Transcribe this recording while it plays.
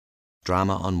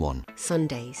Drama on One.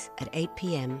 Sundays at 8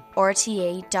 p.m.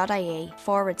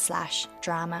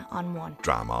 rte.ie/drama on one.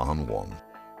 Drama on One.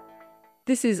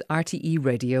 This is RTE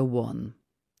Radio 1.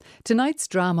 Tonight's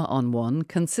Drama on One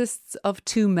consists of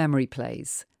two memory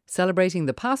plays, celebrating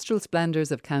the pastoral splendours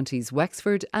of counties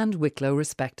Wexford and Wicklow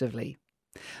respectively.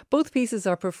 Both pieces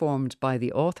are performed by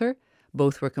the author,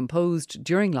 both were composed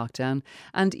during lockdown,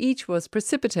 and each was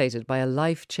precipitated by a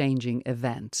life-changing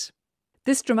event.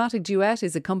 This dramatic duet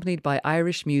is accompanied by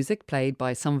Irish music played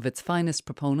by some of its finest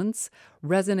proponents,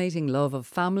 resonating love of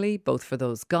family both for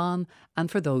those gone and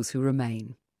for those who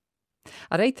remain.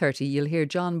 At 8:30 you'll hear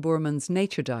John Boorman's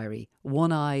Nature Diary,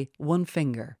 One Eye, One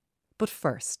Finger. But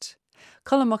first,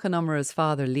 Colm McAnamara's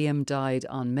father Liam died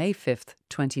on May 5th,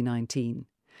 2019.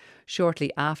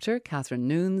 Shortly after, Catherine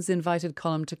Noons invited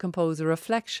Colm to compose a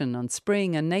reflection on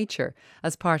spring and nature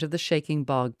as part of the Shaking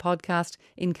Bog podcast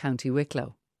in County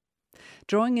Wicklow.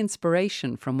 Drawing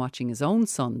inspiration from watching his own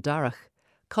son, Darach,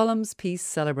 Colm's piece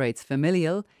celebrates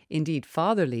familial, indeed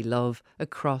fatherly love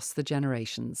across the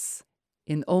generations.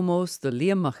 In Omos the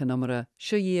Liam McAnamara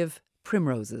Shuyiv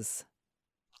Primroses.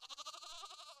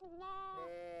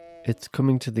 It's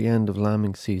coming to the end of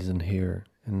lambing season here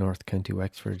in North County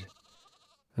Wexford.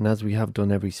 And as we have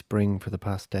done every spring for the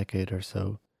past decade or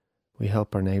so, we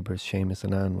help our neighbours Seamus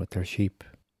and Anne with their sheep.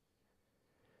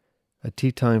 At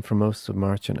tea time for most of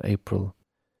March and April,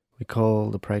 we call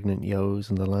the pregnant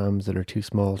ewes and the lambs that are too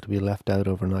small to be left out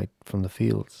overnight from the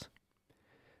fields.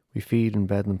 We feed and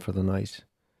bed them for the night.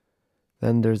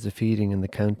 Then there's the feeding and the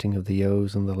counting of the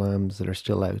ewes and the lambs that are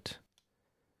still out.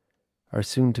 Our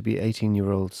soon-to-be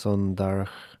 18-year-old son,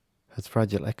 Darach, has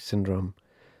Fragile X syndrome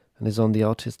and is on the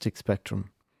autistic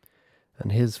spectrum.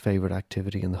 And his favourite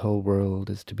activity in the whole world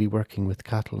is to be working with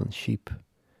cattle and sheep,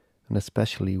 and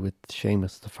especially with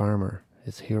Seamus the farmer,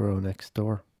 his hero next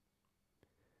door.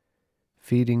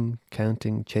 Feeding,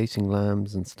 counting, chasing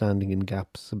lambs and standing in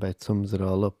gaps about sums it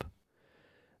all up.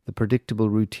 The predictable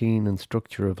routine and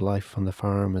structure of life on the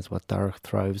farm is what Darach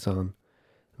thrives on,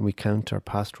 and we count our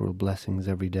pastoral blessings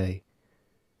every day.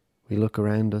 We look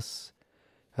around us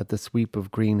at the sweep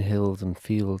of green hills and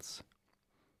fields,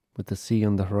 with the sea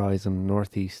on the horizon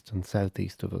northeast and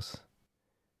southeast of us.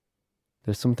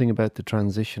 There's something about the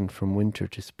transition from winter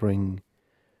to spring,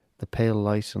 the pale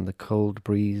light and the cold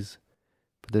breeze,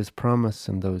 but there's promise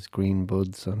in those green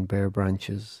buds on bare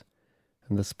branches,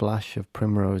 and the splash of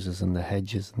primroses in the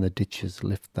hedges and the ditches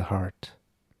lift the heart.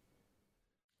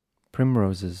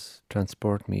 Primroses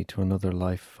transport me to another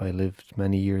life I lived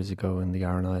many years ago in the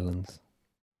Aran Islands.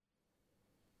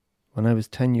 When I was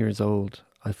 10 years old,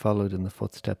 I followed in the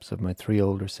footsteps of my 3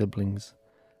 older siblings,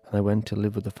 and I went to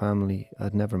live with a family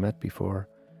I'd never met before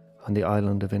on the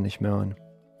island of Inishmowin.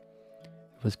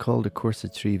 It was called a Cursa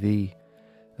Tríví,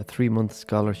 a 3-month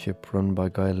scholarship run by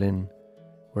Guy Lynn,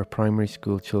 where primary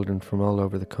school children from all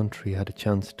over the country had a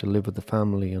chance to live with the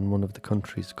family in one of the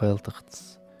country's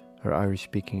Gaeltachts, or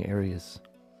Irish-speaking areas.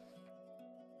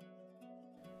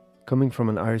 Coming from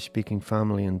an Irish-speaking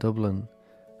family in Dublin,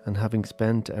 and having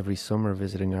spent every summer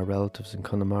visiting our relatives in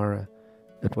Connemara,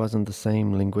 it wasn't the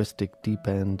same linguistic deep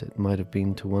end it might have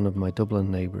been to one of my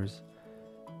Dublin neighbours.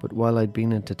 But while I'd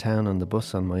been into town on the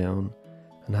bus on my own,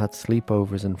 and had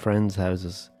sleepovers in friends'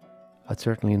 houses, I'd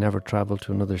certainly never travelled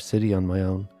to another city on my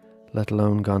own, let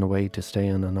alone gone away to stay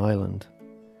on an island.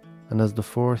 And as the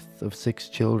 4th of 6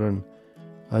 children,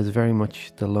 I was very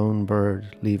much the lone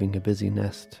bird leaving a busy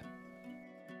nest.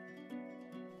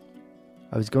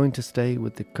 I was going to stay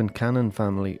with the Concannon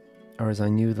family, or as I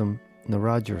knew them, the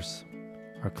Rogers,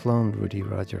 or clone Rudy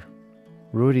Roger.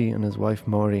 Rudy and his wife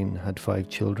Maureen had 5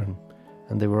 children,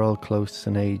 and they were all close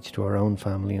in age to our own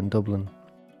family in Dublin.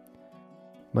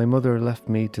 My mother left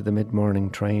me to the mid-morning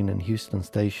train in Heuston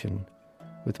Station.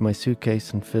 With my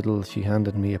suitcase and fiddle, she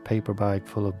handed me a paper bag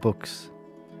full of books.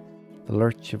 The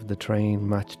lurch of the train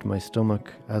matched my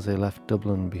stomach as I left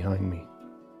Dublin behind me.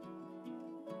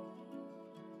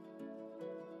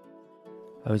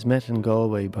 I was met in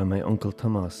Galway by my uncle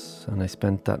Thomas, and I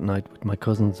spent that night with my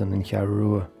cousins in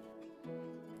Inchiarrua.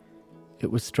 It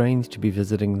was strange to be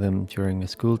visiting them during a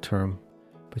school term,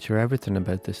 but sure everything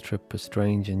about this trip was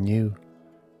strange and new.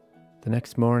 The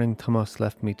next morning Thomas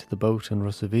left me to the boat in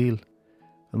Russaville,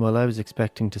 and while I was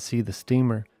expecting to see the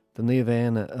steamer, the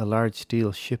Niamh, a large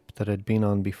steel ship that I'd been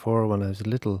on before when I was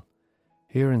little,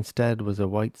 here instead was a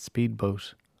white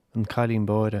speedboat, and Cailín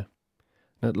Bóide,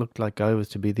 and it looked like I was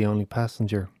to be the only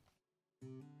passenger.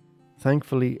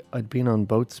 Thankfully, I'd been on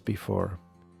boats before,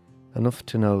 enough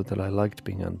to know that I liked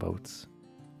being on boats,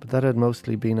 but that had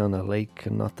mostly been on a lake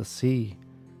and not the sea,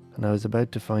 and I was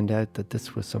about to find out that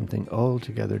this was something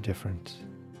altogether different.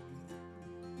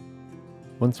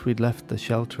 Once we'd left the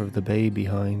shelter of the bay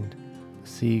behind, the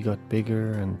sea got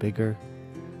bigger and bigger,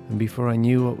 and before I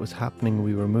knew what was happening,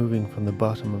 we were moving from the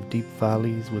bottom of deep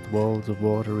valleys with walls of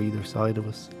water either side of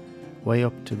us, way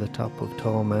up to the top of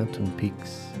tall mountain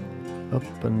peaks.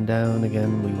 Up and down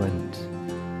again we went.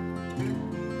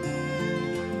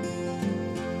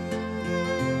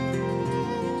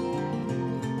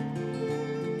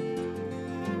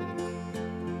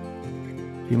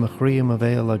 Bhí mo chriam a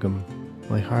bheith agam.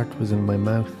 My heart was in my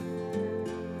mouth.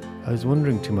 I was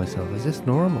wondering to myself, is this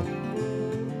normal?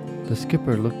 The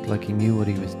skipper looked like he knew what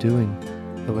he was doing,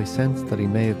 though I sensed that he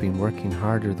may have been working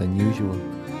harder than usual.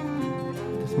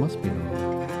 This must be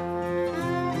normal.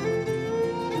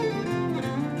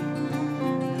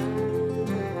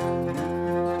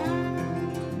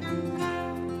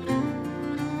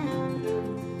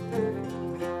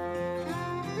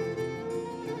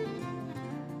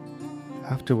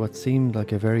 After what seemed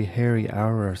like a very hairy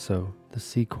hour or so, the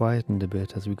sea quietened a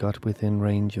bit as we got within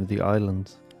range of the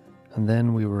islands, and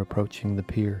then we were approaching the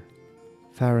pier.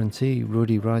 Farranty,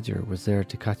 Ruddy Roger, was there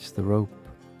to catch the rope,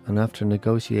 and after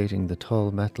negotiating the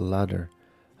tall metal ladder,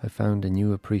 I found a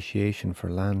new appreciation for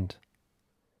land.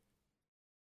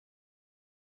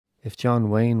 If John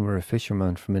Wayne were a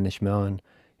fisherman from Inishmaan,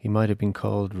 he might have been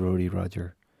called Ruddy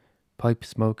Roger.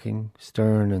 Pipe-smoking,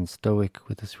 stern and stoic,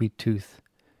 with a sweet tooth.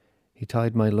 He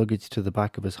tied my luggage to the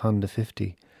back of his Honda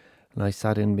 50, and I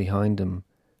sat in behind him,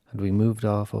 and we moved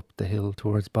off up the hill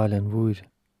towards Ballinwood.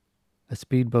 A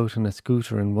speedboat and a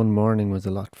scooter in one morning was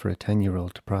a lot for a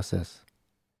 10-year-old to process.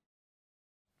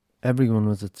 Everyone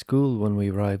was at school when we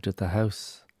arrived at the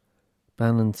house.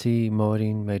 Ballincy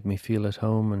Maureen made me feel at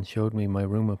home and showed me my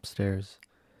room upstairs.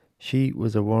 She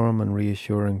was a warm and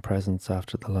reassuring presence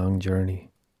after the long journey.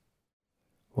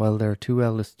 While their two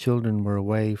eldest children were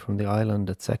away from the island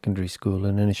at secondary school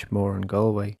in Inishmore and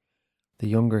Galway, the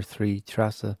younger three,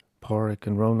 Trassa, Pádraig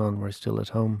and Ronan, were still at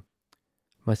home.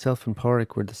 Myself and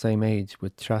Pádraig were the same age,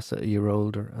 with Trassa a year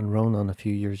older and Ronan a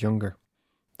few years younger.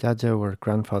 Jaja, or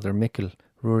grandfather Mikkel,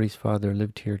 Rory's father,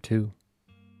 lived here too.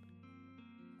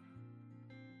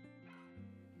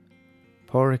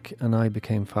 Pádraig and I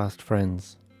became fast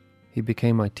friends. He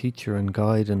became my teacher and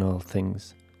guide in all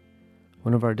things.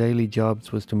 One of our daily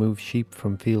jobs was to move sheep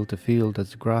from field to field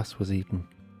as the grass was eaten.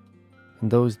 In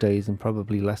those days, and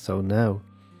probably less so now,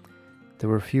 there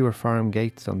were fewer farm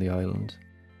gates on the island.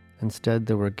 Instead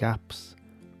there were gaps,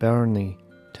 barony,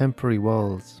 temporary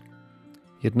walls.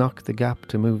 You'd knock the gap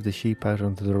to move the sheep out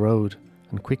onto the road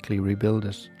and quickly rebuild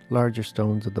it, larger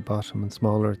stones at the bottom and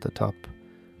smaller at the top,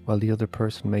 while the other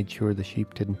person made sure the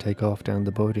sheep didn't take off down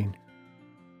the bodine.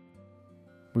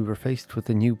 We were faced with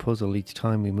a new puzzle each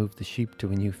time we moved the sheep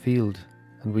to a new field,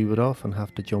 and we would often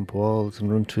have to jump walls and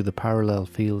run through the parallel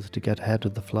fields to get ahead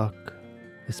of the flock,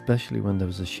 especially when there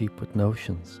was a sheep with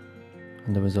notions,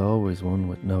 and there was always one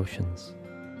with notions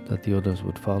that the others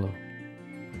would follow,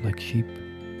 like sheep.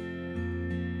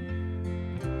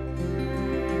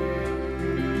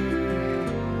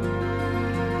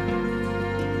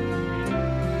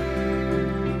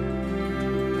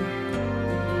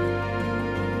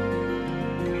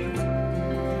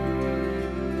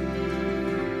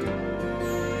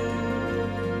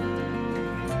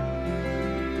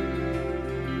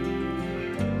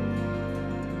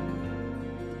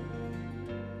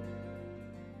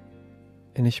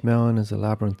 Inishmaan is a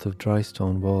labyrinth of dry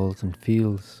stone walls and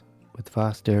fields with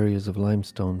vast areas of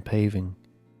limestone paving,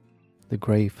 the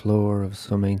grey floor of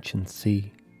some ancient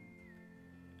sea.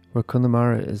 Where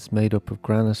Connemara is made up of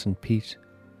granite and peat,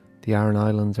 the Aran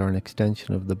Islands are an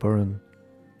extension of the Burren,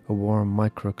 a warm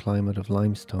microclimate of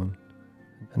limestone,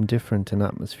 and different in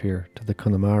atmosphere to the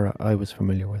Connemara I was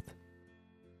familiar with.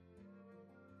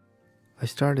 I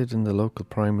started in the local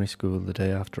primary school the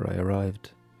day after I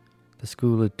arrived. The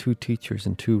school had 2 teachers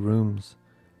in 2 rooms,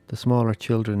 the smaller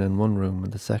children in one room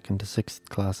and the 2nd to 6th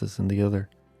classes in the other.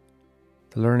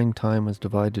 The learning time was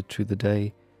divided through the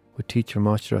day, with teacher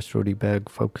Maestras Ruddy Begg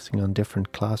focusing on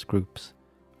different class groups,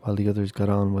 while the others got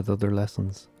on with other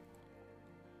lessons.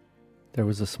 There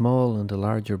was a small and a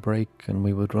larger break, and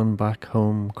we would run back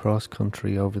home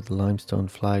cross-country over the limestone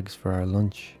flags for our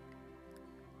lunch.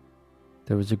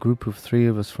 There was a group of 3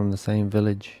 of us from the same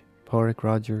village, Pádraig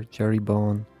Roger, Jerry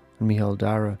Bawn and Michal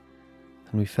Dara,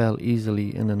 and we fell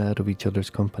easily in and out of each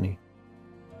other's company.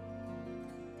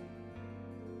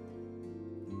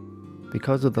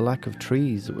 Because of the lack of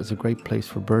trees, it was a great place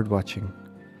for bird watching,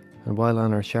 and while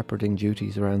on our shepherding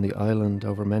duties around the island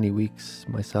over many weeks,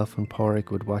 myself and Pádraig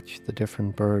would watch the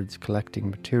different birds collecting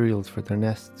materials for their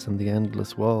nests on the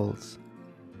endless walls.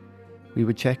 We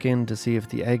would check in to see if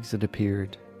the eggs had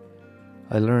appeared.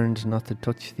 I learned not to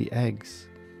touch the eggs.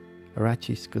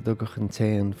 Arachis godugach an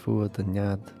tean fuad an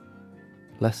yad,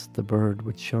 lest the bird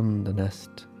would shun the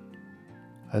nest.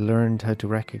 I learned how to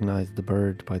recognize the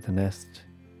bird by the nest.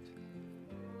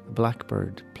 A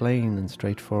blackbird, plain and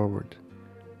straightforward.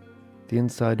 The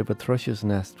inside of a thrush's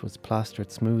nest was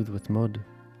plastered smooth with mud.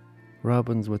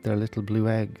 Robins with their little blue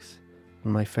eggs,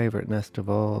 and my favourite nest of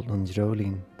all,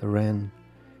 Unjolene, the wren.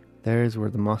 Theirs were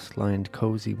the moss-lined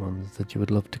cosy ones that you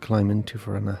would love to climb into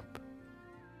for a nap.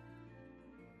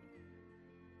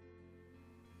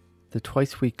 The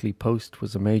twice-weekly post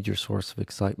was a major source of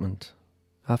excitement.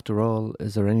 After all,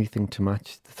 is there anything to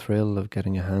match the thrill of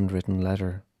getting a handwritten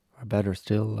letter, or better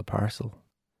still, a parcel?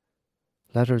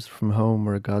 Letters from home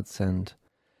were a godsend,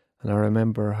 and I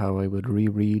remember how I would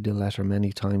reread a letter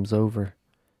many times over.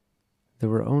 There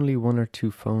were only 1 or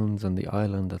 2 phones on the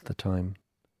island at the time,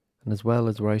 and as well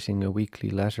as writing a weekly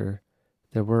letter,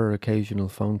 there were occasional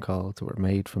phone calls that were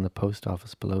made from the post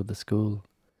office below the school,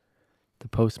 the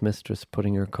postmistress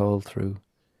putting her call through.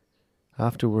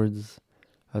 Afterwards,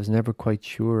 I was never quite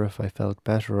sure if I felt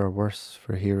better or worse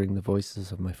for hearing the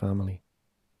voices of my family.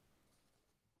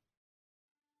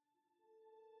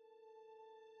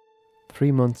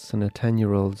 Three months in a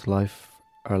 10-year-old's life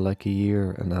are like a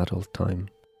year in adult time,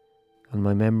 and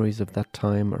my memories of that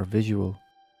time are visual,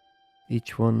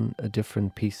 each one a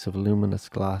different piece of luminous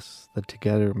glass that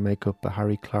together make up a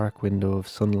Harry Clarke window of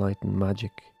sunlight and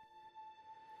magic.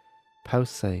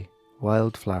 Pausay,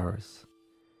 wildflowers,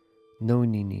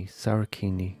 Nonini,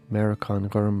 Sarkini, Mericon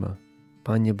Gurma,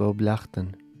 Banyabo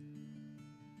Blachten,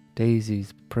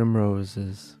 daisies,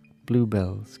 primroses,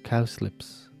 bluebells,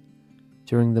 cowslips.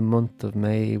 During the month of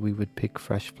May we would pick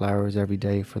fresh flowers every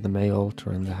day for the May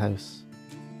altar in the house.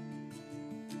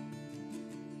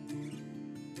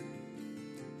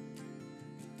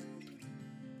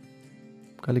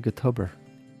 Galligatuber,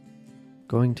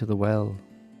 going to the well.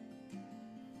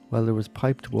 While there was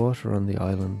piped water on the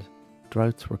island,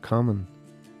 droughts were common,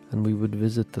 and we would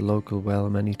visit the local well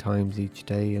many times each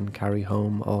day and carry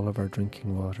home all of our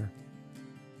drinking water.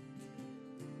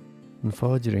 And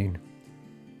Fáidearán.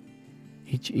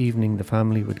 Each evening the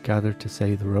family would gather to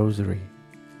say the rosary,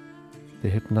 the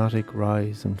hypnotic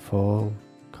rise and fall,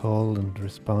 call and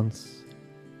response,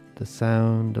 the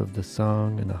sound of the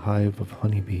song in a hive of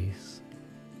honeybees.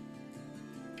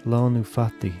 Lánu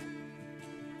Fati,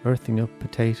 earthing up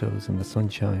potatoes in the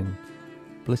sunshine,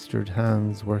 blistered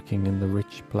hands working in the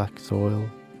rich black soil,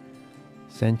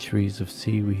 centuries of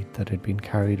seaweed that had been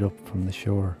carried up from the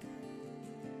shore.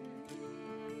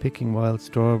 Picking wild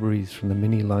strawberries from the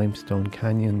mini limestone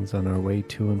canyons on our way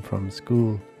to and from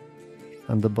school,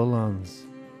 and the bullons,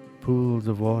 pools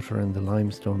of water in the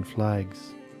limestone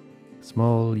flags,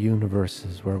 small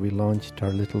universes where we launched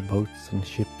our little boats and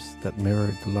ships that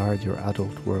mirrored the larger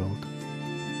adult world.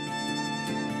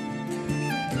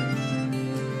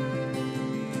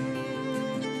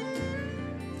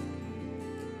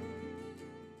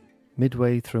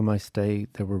 Midway through my stay,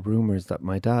 there were rumours that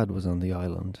my dad was on the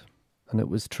island. And it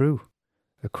was true.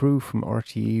 A crew from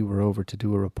RTE were over to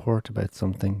do a report about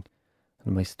something,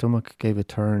 and my stomach gave a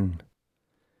turn.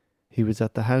 He was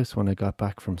at the house when I got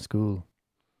back from school.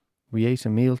 We ate a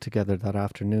meal together that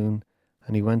afternoon,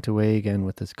 and he went away again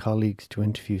with his colleagues to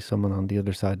interview someone on the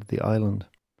other side of the island.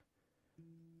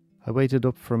 I waited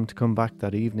up for him to come back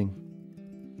that evening.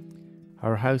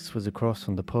 Our house was across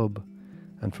from the pub,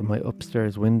 and from my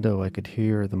upstairs window I could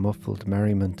hear the muffled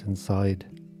merriment inside.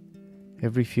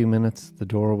 Every few minutes the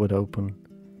door would open.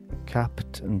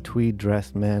 Capped and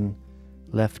tweed-dressed men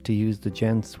left to use the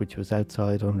gents which was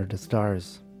outside under the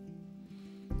stars.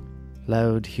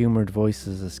 Loud, humoured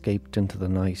voices escaped into the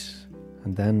night,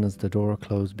 and then as the door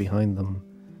closed behind them,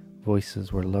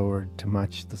 voices were lowered to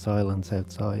match the silence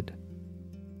outside.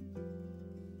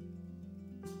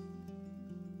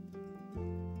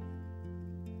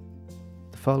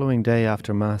 The following day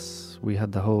after Mass, we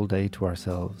had the whole day to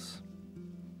ourselves.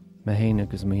 Mahena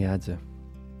gus miadze.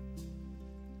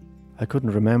 I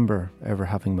couldn't remember ever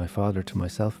having my father to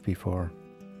myself before.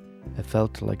 It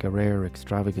felt like a rare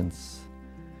extravagance.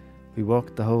 We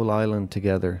walked the whole island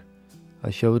together. I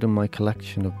showed him my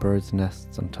collection of birds'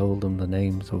 nests and told him the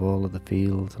names of all of the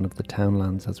fields and of the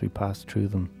townlands as we passed through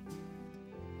them.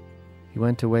 He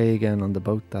went away again on the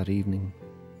boat that evening,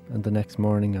 and the next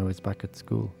morning I was back at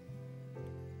school.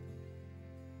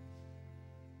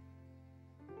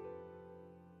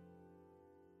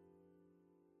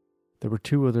 There were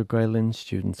 2 other Gaelin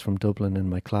students from Dublin in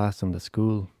my class in the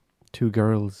school, 2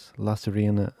 girls,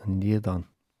 Lasarina and Yedon.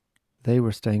 They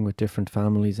were staying with different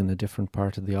families in a different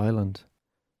part of the island.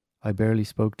 I barely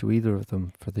spoke to either of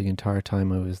them for the entire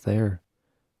time I was there,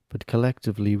 but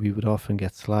collectively we would often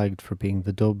get slagged for being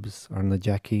the Dubs or the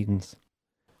Jack Edens.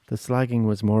 The slagging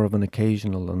was more of an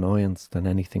occasional annoyance than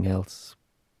anything else,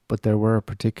 but there were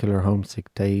particular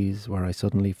homesick days where I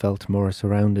suddenly felt more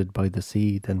surrounded by the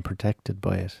sea than protected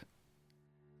by it.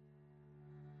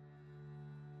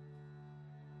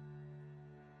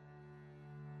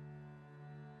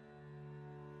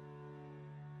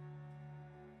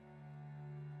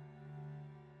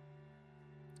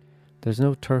 There's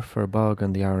no turf or bog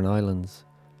on the Aran Islands.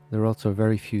 There are also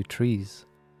very few trees.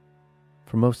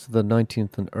 For most of the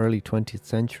 19th and early 20th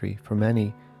century, for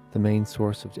many, the main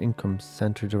source of income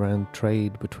centred around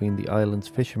trade between the island's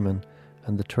fishermen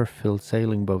and the turf-filled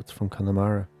sailing boats from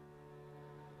Connemara.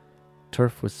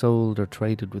 Turf was sold or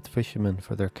traded with fishermen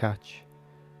for their catch.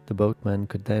 The boatmen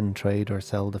could then trade or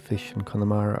sell the fish in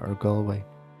Connemara or Galway.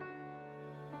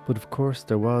 But of course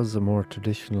there was a more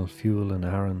traditional fuel in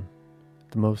Aran,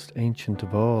 the most ancient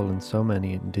of all in so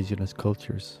many indigenous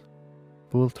cultures: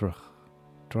 builtrach,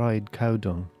 dried cow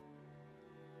dung.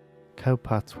 Cow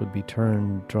pats would be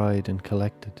turned, dried and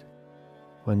collected.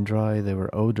 When dry they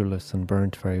were odourless and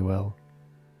burnt very well.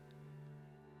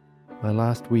 My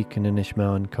last week in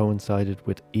Inishmaan coincided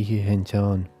with Ihe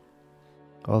Hinchan,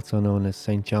 also known as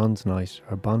St. John's Night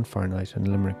or Bonfire Night in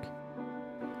Limerick,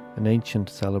 an ancient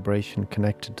celebration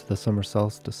connected to the summer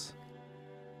solstice.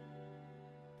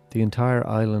 The entire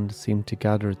island seemed to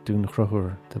gather at Dún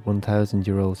Chruthar, the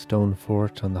 1,000-year-old stone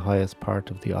fort on the highest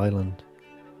part of the island.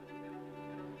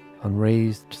 On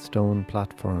raised stone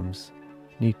platforms,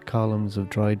 neat columns of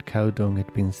dried cow dung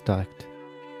had been stacked.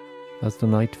 As the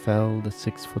night fell, the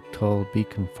 6-foot-tall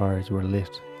beacon fires were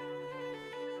lit.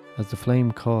 As the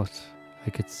flame caught,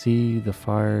 I could see the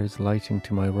fires lighting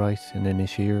to my right in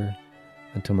Inishir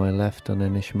and to my left on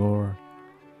Inishmore.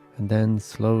 And then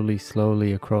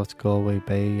slowly across Galway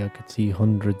Bay I could see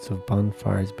hundreds of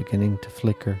bonfires beginning to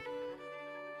flicker.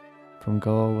 From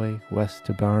Galway west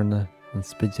to Barna and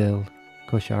Spidgel,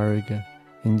 Cusharriga,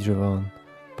 Indravon,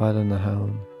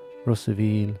 Ballinahown,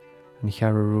 Russaville and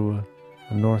Chararua,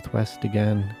 and northwest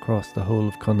again across the whole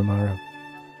of Connemara.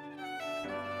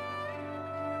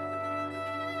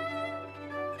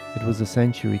 It was a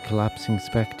century collapsing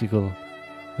spectacle,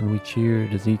 and we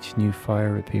cheered as each new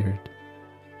fire appeared.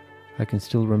 I can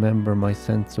still remember my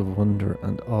sense of wonder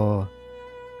and awe,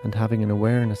 and having an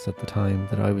awareness at the time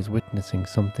that I was witnessing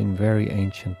something very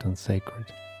ancient and sacred.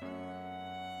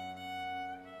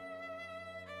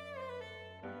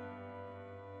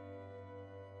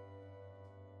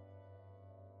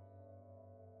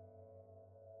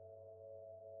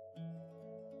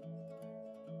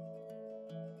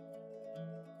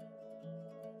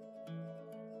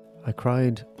 I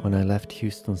cried when I left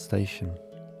Houston Station,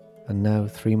 and now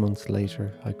 3 months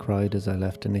later I cried as I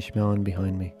left Inishmaan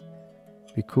behind me.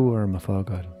 Bicúar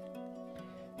Mafágáil.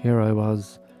 Here I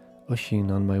was,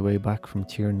 ushing on my way back from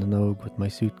Tír na nÓg with my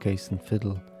suitcase and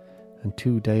fiddle, and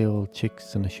 2 day-old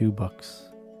chicks in a shoebox.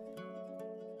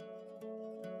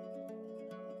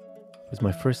 It was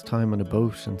my first time on a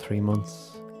boat in 3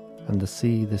 months, and the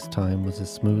sea this time was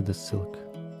as smooth as silk.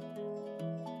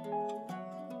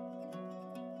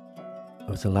 It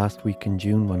was the last week in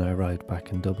June when I arrived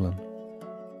back in Dublin.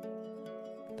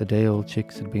 The day-old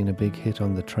chicks had been a big hit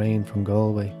on the train from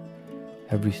Galway.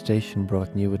 Every station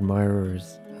brought new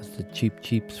admirers as the cheap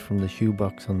cheeps from the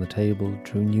shoebox on the table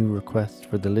drew new requests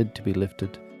for the lid to be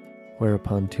lifted,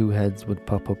 whereupon 2 heads would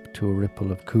pop up to a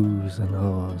ripple of coos and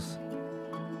haws.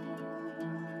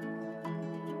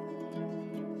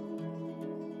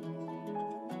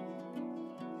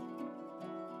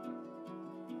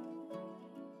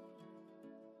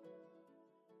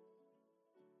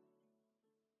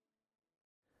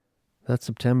 That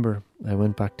September, I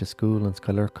went back to school in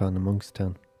Scailurcán in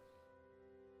Monkstown.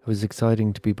 It was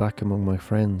exciting to be back among my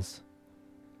friends.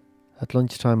 At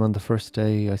lunchtime on the first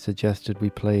day, I suggested we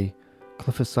play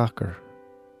Clufa Soccer.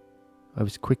 I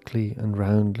was quickly and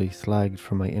roundly slagged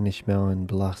for my Inishmaan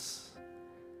blas.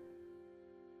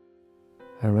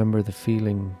 I remember the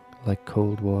feeling like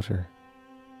cold water.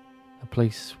 A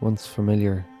place once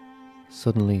familiar,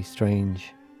 suddenly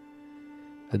strange.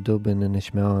 A dub in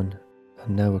Inishmaan,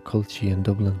 and now a culture in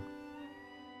Dublin.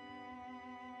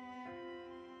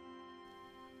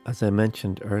 As I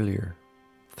mentioned earlier,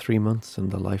 3 months in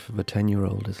the life of a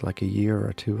 10-year-old is like a year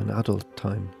or 2 in adult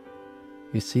time.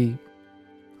 You see,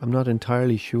 I'm not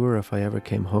entirely sure if I ever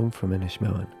came home from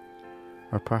Inishmaan,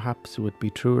 or perhaps it would be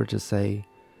truer to say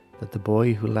that the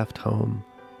boy who left home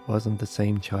wasn't the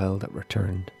same child that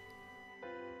returned.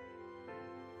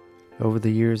 Over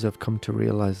the years I've come to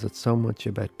realise that so much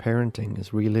about parenting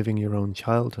is reliving your own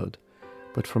childhood,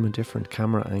 but from a different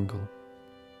camera angle.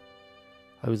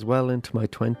 I was well into my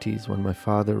 20s when my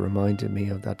father reminded me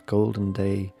of that golden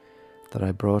day that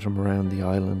I brought him around the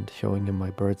island showing him my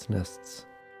bird's nests.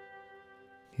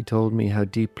 He told me how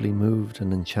deeply moved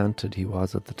and enchanted he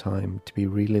was at the time to be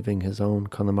reliving his own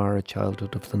Connemara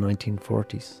childhood of the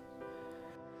 1940s.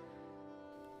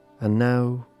 And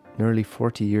now, nearly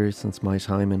 40 years since my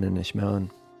time in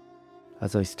Inishmaan,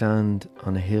 as I stand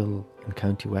on a hill in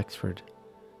County Wexford,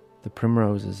 the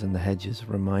primroses in the hedges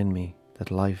remind me that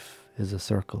life is a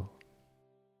circle.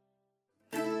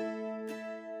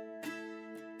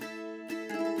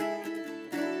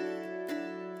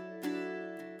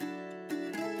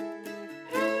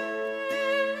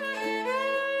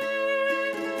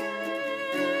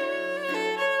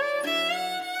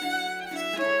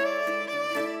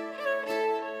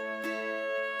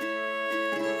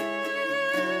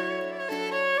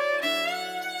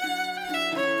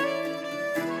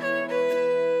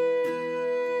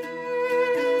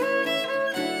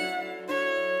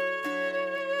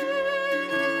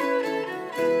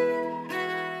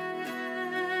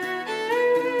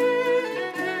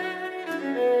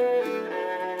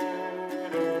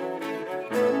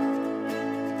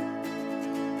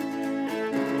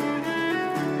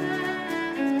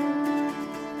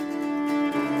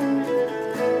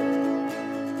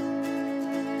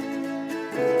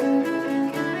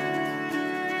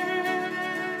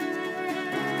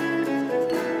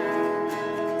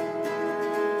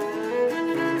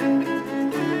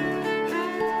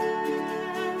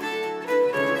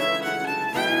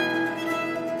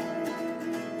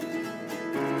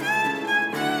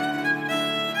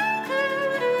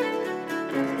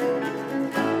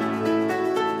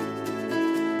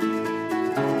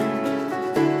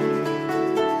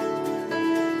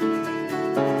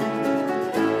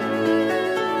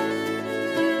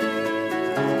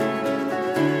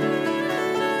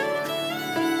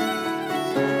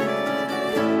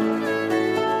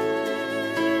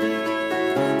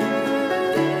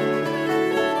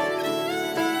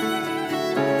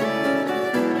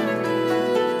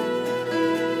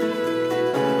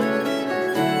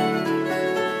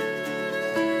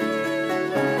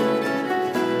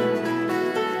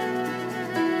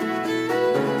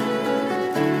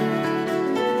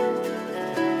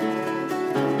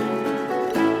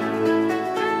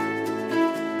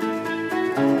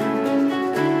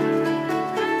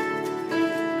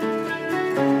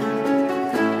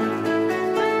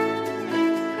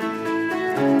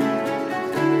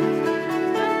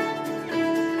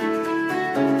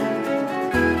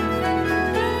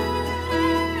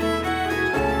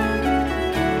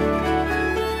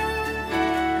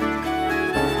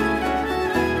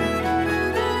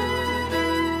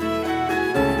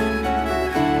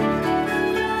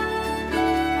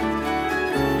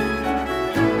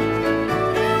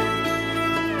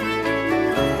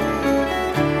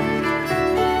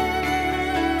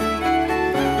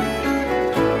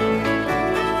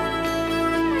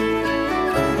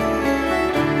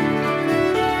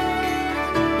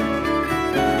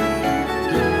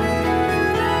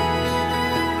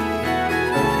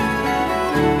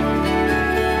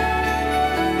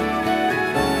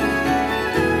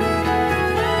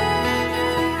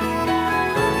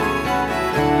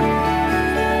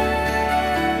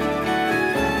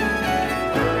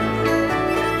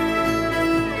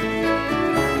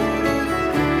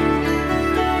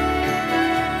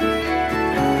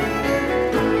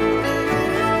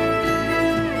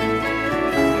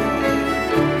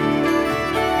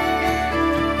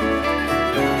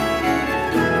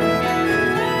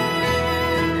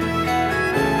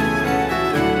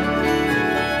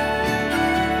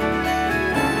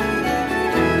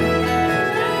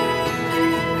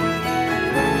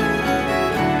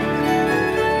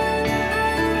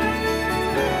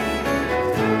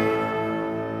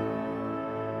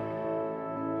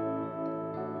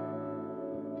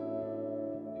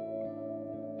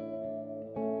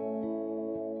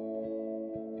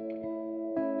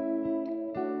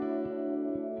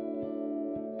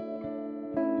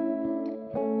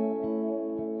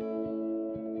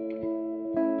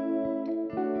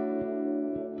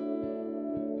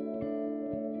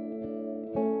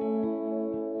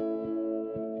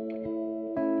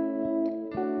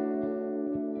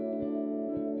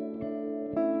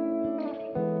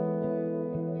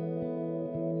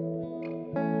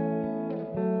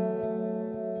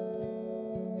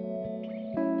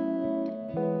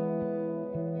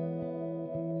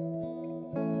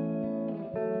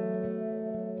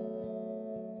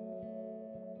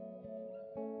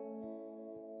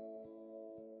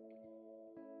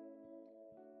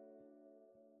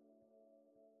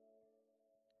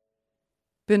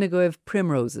 Binnegoiv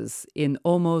Primroses in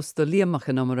Almost the Liam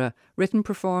Machanumra, written,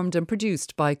 performed and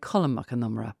produced by Colm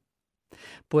Machanumra.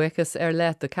 Buechas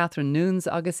let the Catherine Noons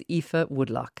agus Aoife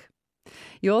Woodlock.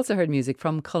 You also heard music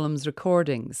from Colm's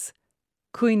recordings.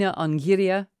 Cuine an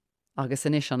Ghiria, agus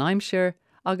Anish an Aimshire,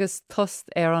 agus Tust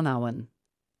an Awan.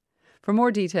 For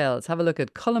more details, have a look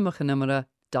at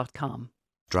colmmachanumra.com.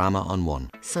 Drama on One.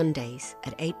 Sundays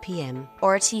at 8 p.m.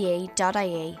 rte.ie/drama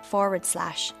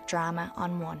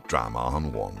on one. Drama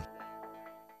on One.